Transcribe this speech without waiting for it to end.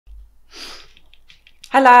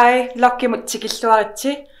Halai, lokkimut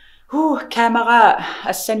tikilluaritsi. Kamera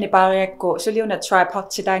assanni paariakku suliuna tripod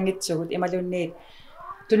sidaangitsugut imalunniit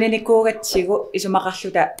tuninikuugatsigu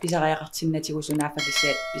isumaqarluta pisariaqartinnatigu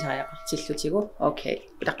sunaafakisiat pisariaqartillutigu. Okay,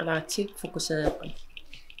 pitaqalaratsi fokuseeqan.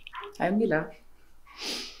 Aimila.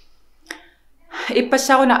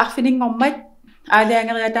 Ippassaruna arfininngorneq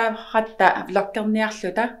aaliangeriataaqatta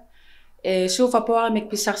vloggerniarluta suufapuarimik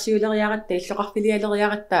pissarsiuleriaqatta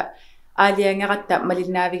illoqarfilialeriaqatta aaliangeratta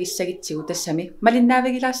malinnaavigissagittigu tassami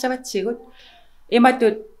malinnaavigilaassavatsigut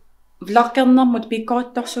imatut vloggernermut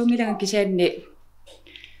pikkorittorsuungilaga kisianni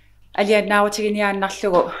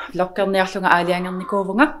aliannaavatiginiaannarlugu vloggerniarlunga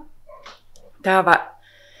aaliangernikuuvunga taava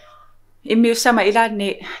immiussama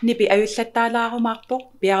ilaanni nipi ajullattaalaarumaarpo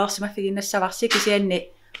piarersimaffiginnassavarsi kisianni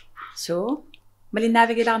suu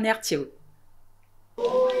malinnaavigilаарniartigut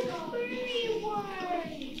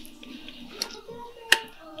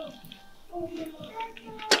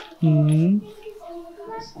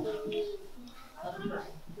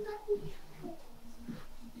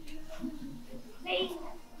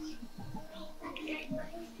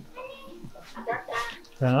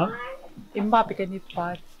Ja. Imma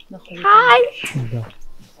pikenippaat. Hi. Da.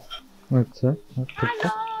 What's that?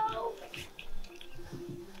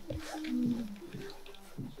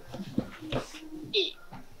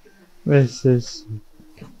 Was ist?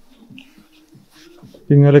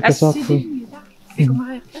 Tinggal ke sapu.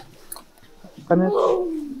 Kanet.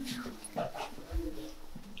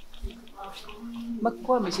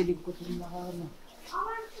 Magkuha may siligpot ng makakama.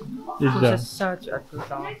 Ida. Kusasad at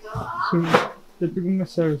kutang. Tapi kung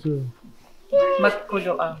nasaso.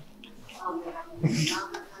 Magkulo ah.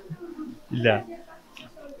 Ida.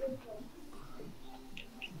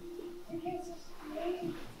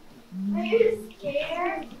 Are you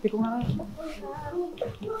scared? Hindi ko nga.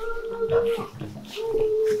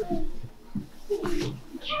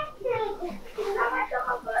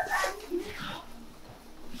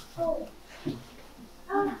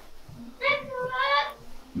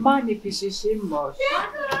 Mani pisisimos.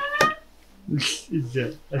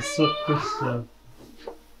 Ida. Asokos.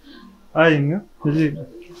 Aynı. Hadi.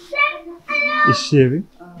 İşevi.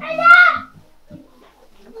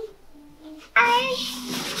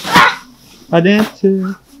 Hadi.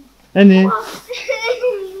 Anne.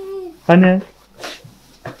 Anne.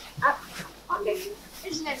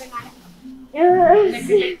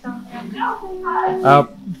 Up.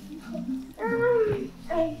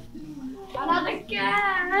 Not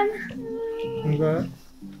again. Okay.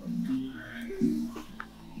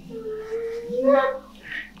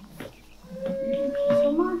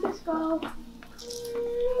 Come on, just go.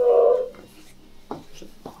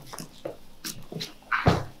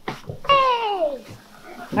 Hey!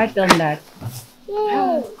 I've done that.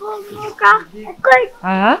 Yay! Good.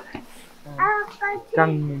 Ah?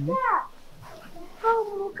 Căng mình.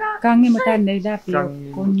 Kangi mo tayo nila piyo.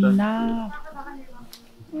 Kuna.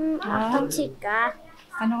 아까치가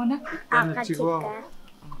Ano ko na? 아까치가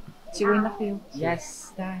Sigoy na piyo.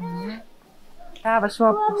 Yes. Dana. Taba,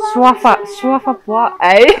 suwafa po.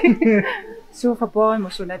 Ay! Suwafa po.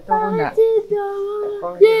 Musulat ko na.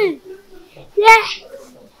 Yeah.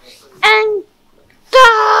 And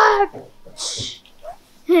God.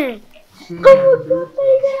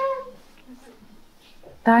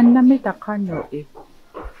 Tana may takano eh.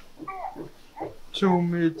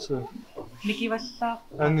 Чумица. Niki basta.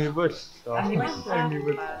 Они бasta. Они бasta.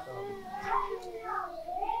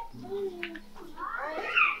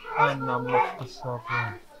 Анна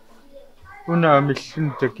махтасапа. Una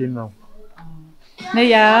mission takinaw.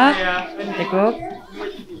 Naya? Teko?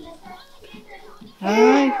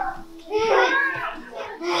 Ay.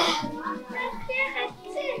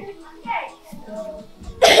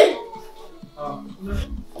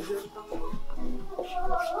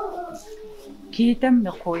 Kitam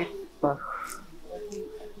na ko'y pa.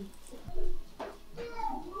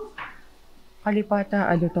 Kalipata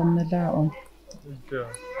alutong na laon. Ja.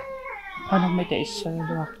 Anong may tais sa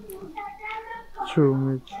luwa?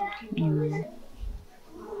 Чумица.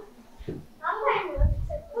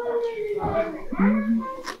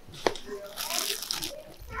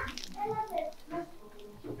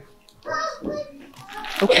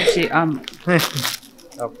 Okay, si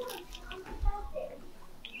Up.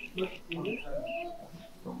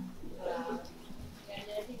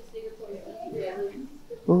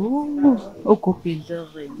 Okupilder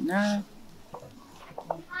rin na.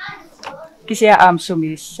 Kasi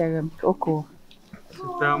sumisagam oko.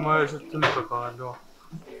 Tama sa tuntakalo.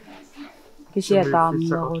 Kasi tam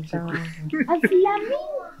na ko daw. Flamingo.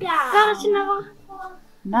 Bakit ako?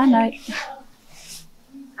 Nanay.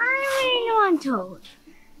 I really want to.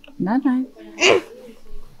 Nanay.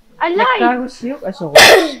 Nagkagusyuk aso.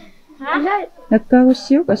 Alay.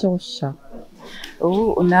 Nagkagusyuk aso siya.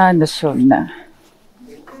 Oo, una na siya na.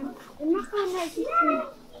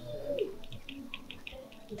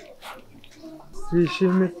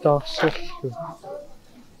 Visimit taassorlu.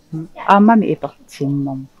 Ama mi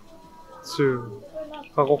ipartinnam.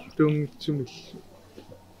 Qaqortuungitsumillu.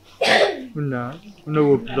 Una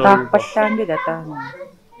unagupilaruga. Taaqpallaangi tatana.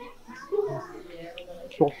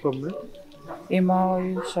 Sortamme.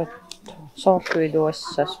 Imaayusat.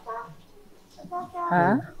 Sortuiluassas.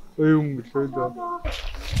 Ha? Ayungilluda.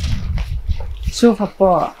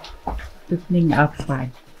 Suufapo. Tutning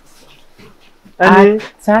afan. Ani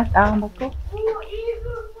Sat aamako.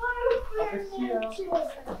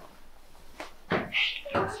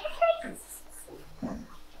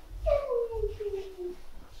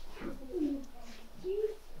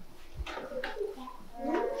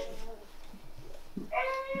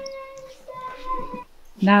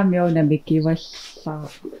 Namyo na mikiwasa.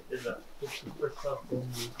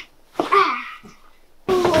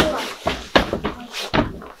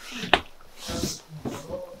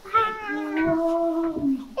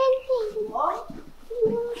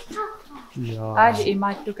 ja. Ali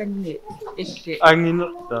imattu kanni itti.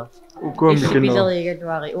 Anginerta. Ukomikino. Pileriga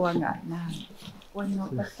duari uanga na. Wanno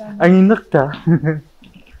passan. Anginerta.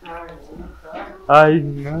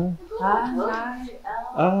 Ainga.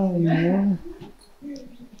 Ainga.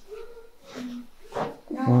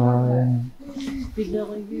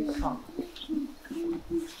 Pileriga.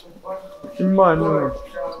 Imano.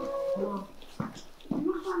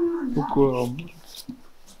 Ukom.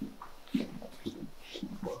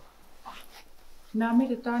 Nami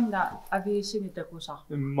ditanda avisin itakusa.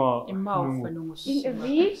 Imma. Imma ufanungus.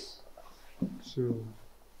 Vis? So.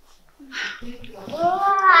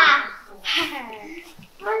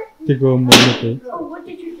 Tigo mo nito. Oh, what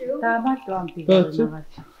did you do? Tama to ang That's it.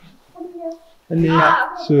 pileriga. Ani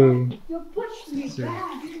so. You pushed me So.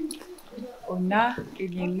 back. Una,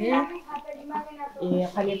 ilingi.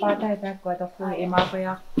 Kalipata ita ko ito po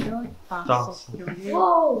imapayak yun. Pasok yun.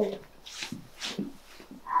 Whoa.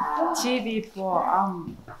 TV po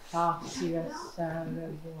ang taksiya sa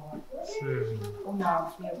laluwa. So.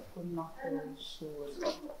 Umapiyag ko na po suot.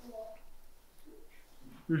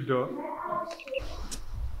 Udo.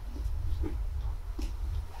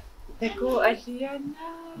 Teko, aliyan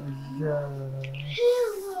na.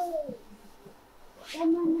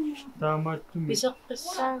 Tama to me. Bisak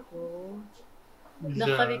kasa ko.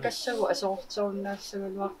 Nakalikas siya ko. Asok na sa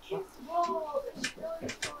laluwa ko.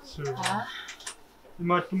 So. Ha?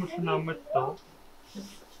 Imatu mo sinamat to.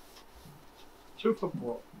 Chupa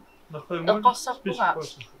po. Nakasak ko nga.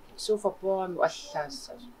 Sufa po ang asas.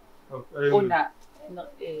 Una,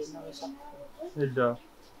 nakisak ko. Ida.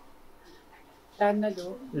 Tana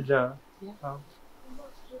do. Ida. Yeah.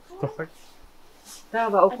 Takak.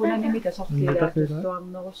 Tava, upo na nimita sa kila. Natakira? Tuwang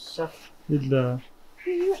na ko sa Ida.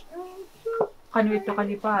 kanu ito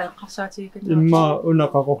kalipa. Kasati ka na. Imma una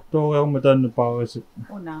kakokto ang matan na para sa.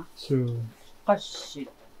 Una, So. kasi.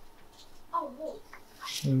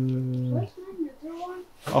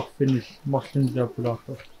 Finish. Makin siya pala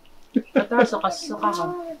ko. Kata sa kasaka ka.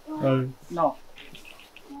 Ay. No.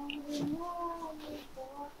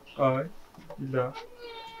 Ay. Ida.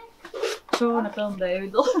 So, natanda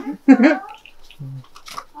yun doon.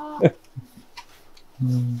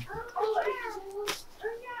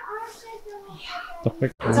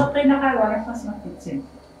 Takak. So, pinakawa, mas matitsin.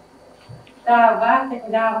 Tava,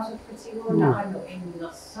 tekula ako sa siguro na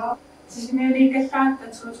English. Sisimili ka siya,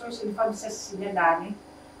 at susunod sa sinalani.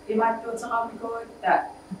 Imatod sa kami ko,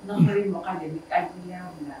 nakarin mo kalimik, niya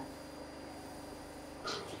na.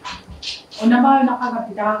 Una ba,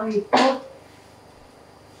 nakakapita ka rito?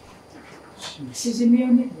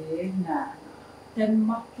 Sisimili din na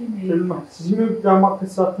Denmark yun eh. Denmark. Sisimili Denmark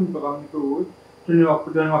kasatong parang ito. Tunyo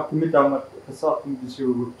ako Denmark kami Denmark kasatong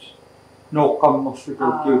disurut. No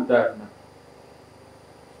kammaksugot yung na.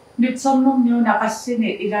 Nyt sannon jo nakassin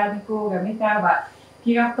ilani kuugami täällä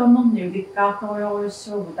kirjoittanut jo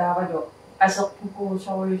dikkaattorioissa täällä jo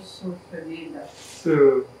asoppukuusoissa niillä.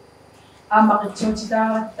 Ammakitsut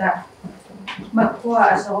täällä että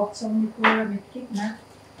makkua asopsonni kuugamitkin nä.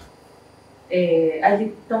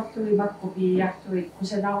 Alittohtui makkupiahtui kun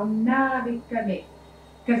se on naavikkami.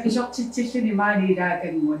 Käfisoktsitsillini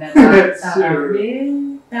maaniilaakan muna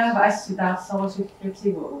täällä assi taas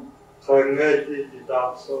soosukkitsivuun. Kangati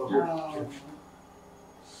taso.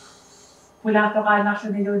 Pula to ka na siya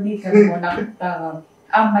nilunikan mo na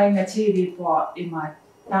amay nga TV po imat.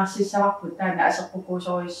 Nasi sa waputa na asok po ko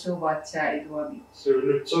sa isuwat sa iluwami. So,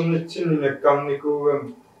 nutson nutsin nagkamni ko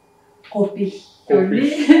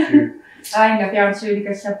qupilluli aina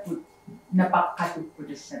fiarsuulikassaput napaqqatuppu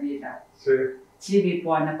tassamiila TV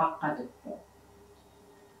puwa napaqqatuppu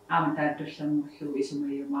taatullerngullu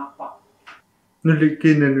isumayumaappa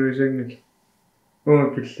nulikkiinanuisangil unga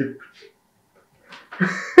killipput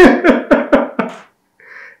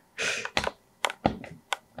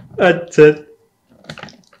atset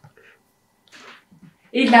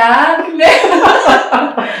ilakne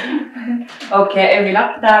okay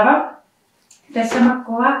evilaqtaava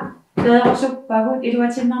tassamakkuwa peersuppagut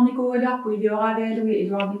iluatsinnaarnikuuliarpu ilioraavialugi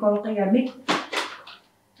iluarnikuoqigami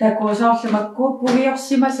takuusoorlumakku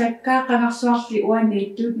pugiorssima sakkaa qangarsuarli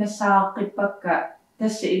uanniittuut nassaaqqipakka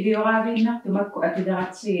tassa ilioraaviinnartumakku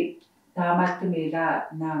atuleratsigi taamaattumi ilaa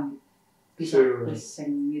naami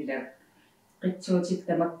pisaqissangila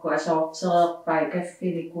qitsuutittamakku asoortereerpai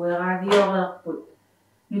kaffini kueraaviorerput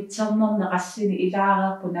nutsernerneqassini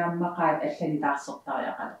ilaareerpu naammaqaat allani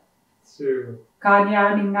taarsertariaqala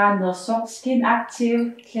kaaniarinningaannersoq skin active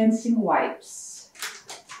cleansing wipes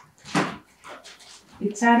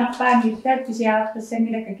itsaanerpaangiltaat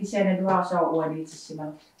pisiaartassangilakka kisanaluarsoo uaniitissima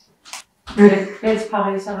Pels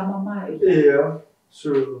pariseramammaa iya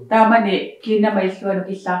taamani kinnama illuanu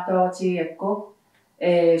killaartoortigiakku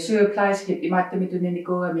sygeplejerskip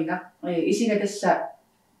imaattamitunnanikuuamiga isigatassa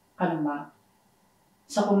qanammaa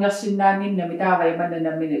saqungersinnaanginnami taava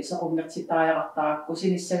imannanammini saqungertitariaqartarakku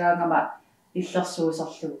sinissagaangama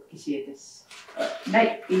illersuuserlugu kisiatas nai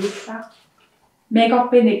illa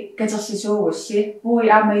makeup-pinik katersisuugussi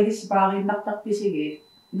pui aamailissipaarinnartarpisigi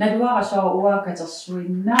naluarasoo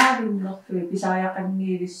uaakatersuinnaavinnerlui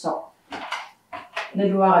pisaajaqangiivissoq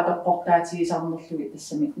naluara toqqortaatigisarnerlugi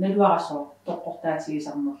tassami naluarasoo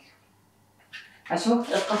toqqortaatigisarnerlu asuq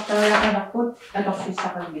eqqartariaqanarput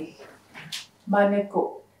atorfissaqangill maanakku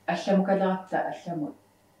allamukalaarta allamut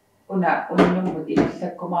unnumut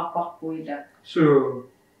ilallakkumaarparpuila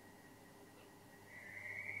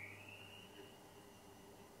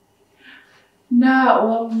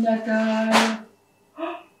ornataa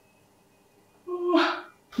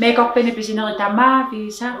makeup-pini pisineritammaa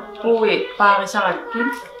viisa pui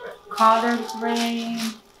paarisarаккин color brain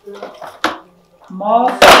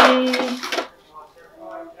Morphe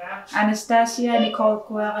Anastasia Nicole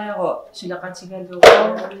Guerrero sulaqatigallugu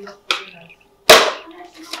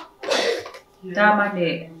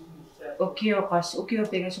taamani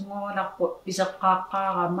ukiopingasungorlarpu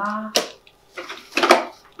piseqqaaqqaaramaa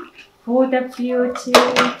Huda Beauty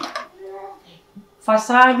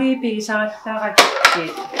Fasali pigisarallarakki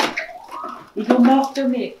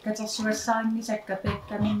ilumortumi katersuassaangisakka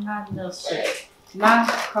pekkamingaannersu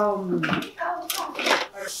Lancome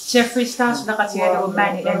Jeffree Star sulaqatigalugu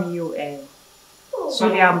maani NUUK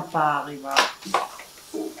suliarpaariva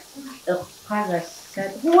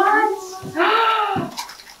eqqalassat what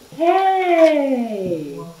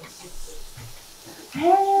hey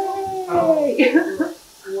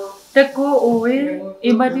Taku ui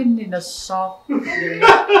imadinninassa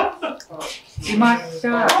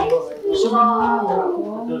imatta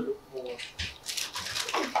sumingalugu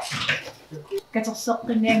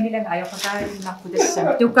katerseqqinniangilanga ajoqataalinarpu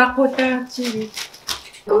tassami tukaqqutaartigi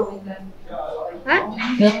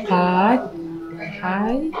meqqaat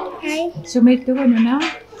hai sumittugununa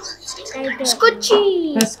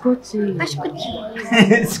Scoochie. Scoochie.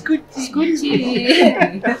 Scoochie.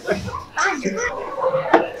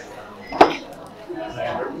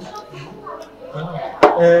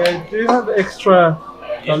 Do you have extra?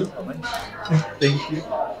 Thank you.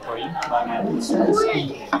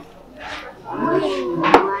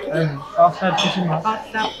 After Pisima.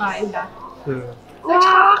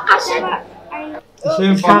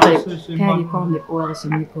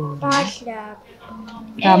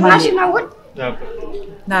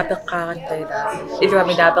 Naapeqqaarattaila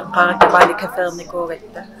iluami naapeqqaaratta maali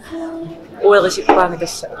kafeernikuuritta uerisippaanga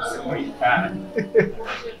tassa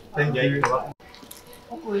Thank you.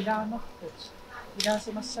 Okuilaanerput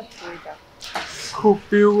ilaasimassappuita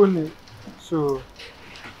Kupiuni. So.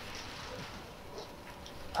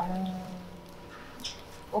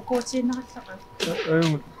 Okuutiinneratlaqa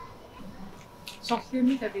Ayun.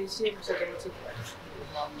 sorliumi tavisiimusalamutik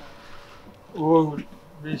Oh,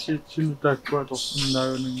 visit takkua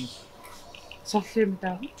torsinnaayunangi. sorliumi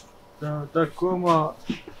taavu Takkuama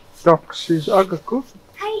taksis akakku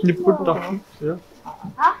nipputtarpu. Ja.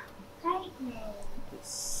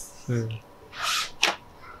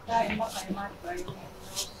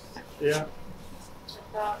 Ja.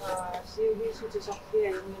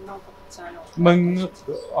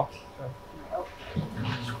 Mangertu.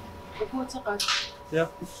 Ja.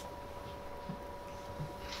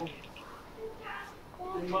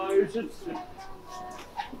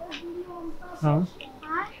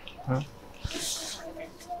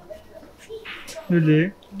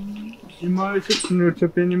 Nuli. Ima isipnu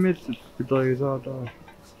tapinimit pitorisaata.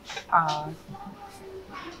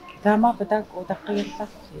 Tama patak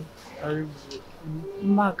utaqqiyallaqsi.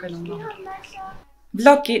 Imaakalunga.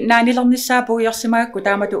 Vloggi naanilernissaapuguyersimaakku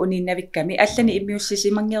taamatu uniinnavikkami allani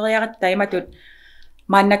immiussisimanngeriarattaa imatut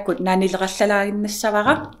maannakkut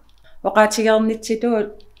naanilerallalaaginnassavara oqaatigeernitsituut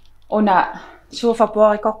una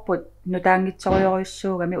suufapuarikorput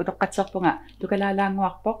nutaangitsoruyoriussuugami utoqqatserpunga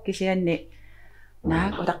tukalaalaanguarpoq kisianni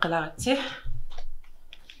naak utaqqalaratsi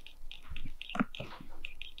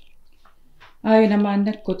aina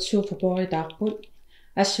maannakkut suufapuaritaarput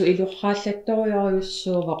assu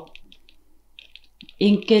iluqqaallattoruyoriussuuvoq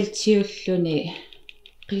inkeltiulluni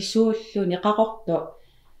qisuulluni qaqorto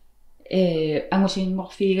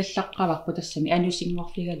angusinngorfiigallaqqavakku tassami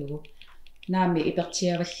anusinngorfigalugu naami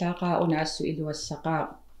ipertiavallaaqaa una assu iluassaqaa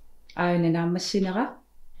aina naammassinera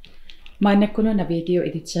maannakkununa video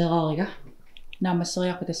editeereriga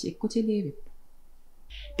naammasseriarpu tassi ikkutiliivip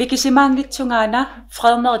pikisimaangitsungaana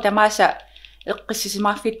fredneri tamaasa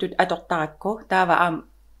eqqissisimaarfittut atortarakku taava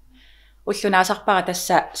ullunaasarpara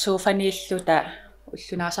tassa suufaniilluta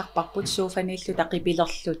ullunaasarparput suufaniilluta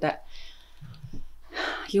qipilerluta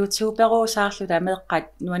YouTuberuusaarluta meeqqat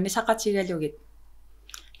nuannisaqatigalugit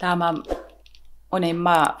taamaam una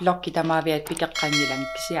immaa vloggi tamaaviat pikeqqangilang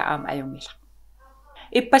kisia ajungila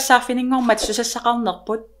ippassarfininngormat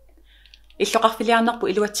susassaqarnerput illoqarfiliarnerpu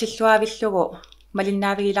iluatsilluavillugu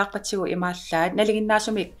malinnaavigilаарpatsigu imaallaat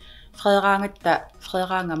naliginnaasumik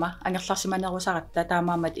Frederaangama angerlarsimanerusaratta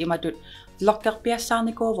taamaamat imatut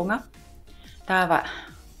vloggerpiassaarnikuuvunga taava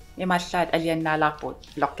imaallaat aliannaalаарput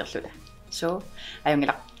vloggerluta so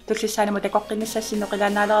ajungila tullissaanimu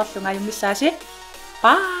takoqqinnissassinuqilaannaaleerlunga ajungissaasi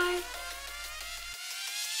bye